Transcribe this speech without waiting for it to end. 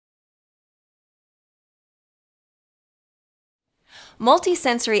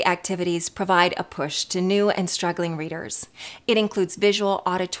Multisensory activities provide a push to new and struggling readers. It includes visual,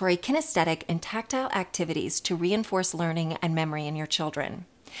 auditory, kinesthetic, and tactile activities to reinforce learning and memory in your children.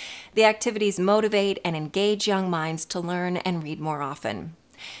 The activities motivate and engage young minds to learn and read more often.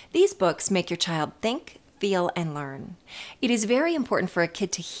 These books make your child think, feel, and learn. It is very important for a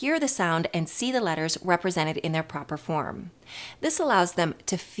kid to hear the sound and see the letters represented in their proper form. This allows them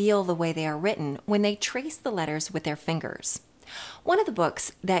to feel the way they are written when they trace the letters with their fingers. One of the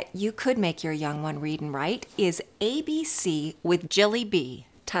books that you could make your young one read and write is ABC with Jillie Bee,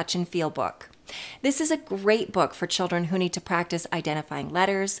 Touch and Feel book. This is a great book for children who need to practice identifying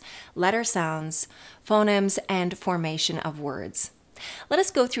letters, letter sounds, phonemes, and formation of words. Let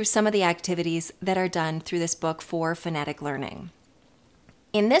us go through some of the activities that are done through this book for phonetic learning.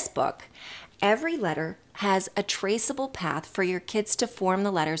 In this book, every letter has a traceable path for your kids to form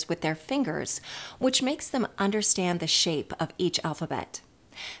the letters with their fingers, which makes them understand the shape of each alphabet.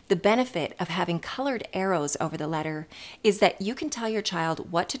 The benefit of having colored arrows over the letter is that you can tell your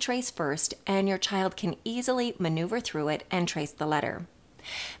child what to trace first, and your child can easily maneuver through it and trace the letter.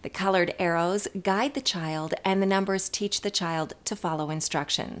 The colored arrows guide the child, and the numbers teach the child to follow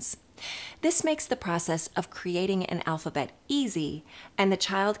instructions. This makes the process of creating an alphabet easy, and the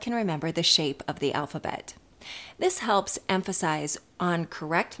child can remember the shape of the alphabet. This helps emphasize on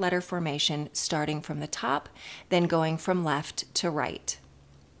correct letter formation, starting from the top, then going from left to right.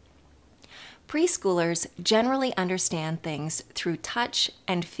 Preschoolers generally understand things through touch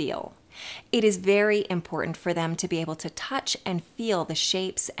and feel. It is very important for them to be able to touch and feel the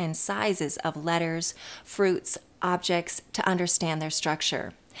shapes and sizes of letters, fruits, objects to understand their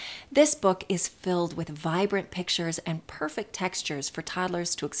structure. This book is filled with vibrant pictures and perfect textures for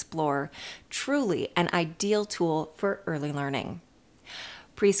toddlers to explore, truly an ideal tool for early learning.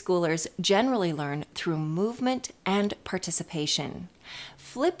 Preschoolers generally learn through movement and participation.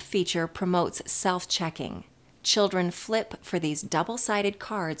 Flip feature promotes self-checking. Children flip for these double-sided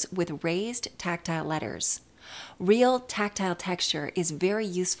cards with raised tactile letters. Real tactile texture is very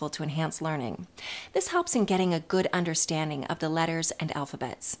useful to enhance learning. This helps in getting a good understanding of the letters and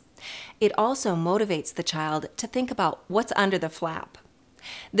alphabets. It also motivates the child to think about what's under the flap.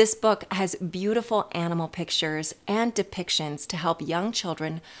 This book has beautiful animal pictures and depictions to help young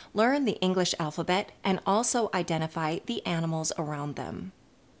children learn the English alphabet and also identify the animals around them.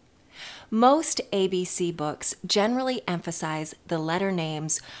 Most ABC books generally emphasize the letter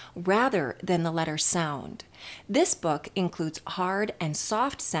names rather than the letter sound. This book includes hard and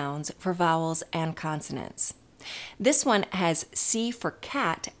soft sounds for vowels and consonants. This one has C for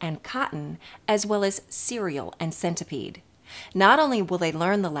cat and cotton, as well as cereal and centipede. Not only will they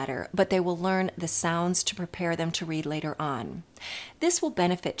learn the letter, but they will learn the sounds to prepare them to read later on. This will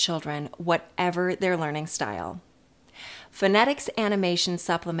benefit children, whatever their learning style. Phonetics Animation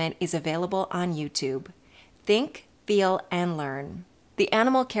Supplement is available on YouTube. Think, feel, and learn. The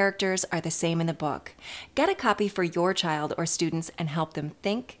animal characters are the same in the book. Get a copy for your child or students and help them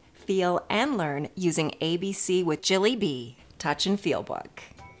think, feel, and learn using ABC with Jillie Bee, Touch and Feel book.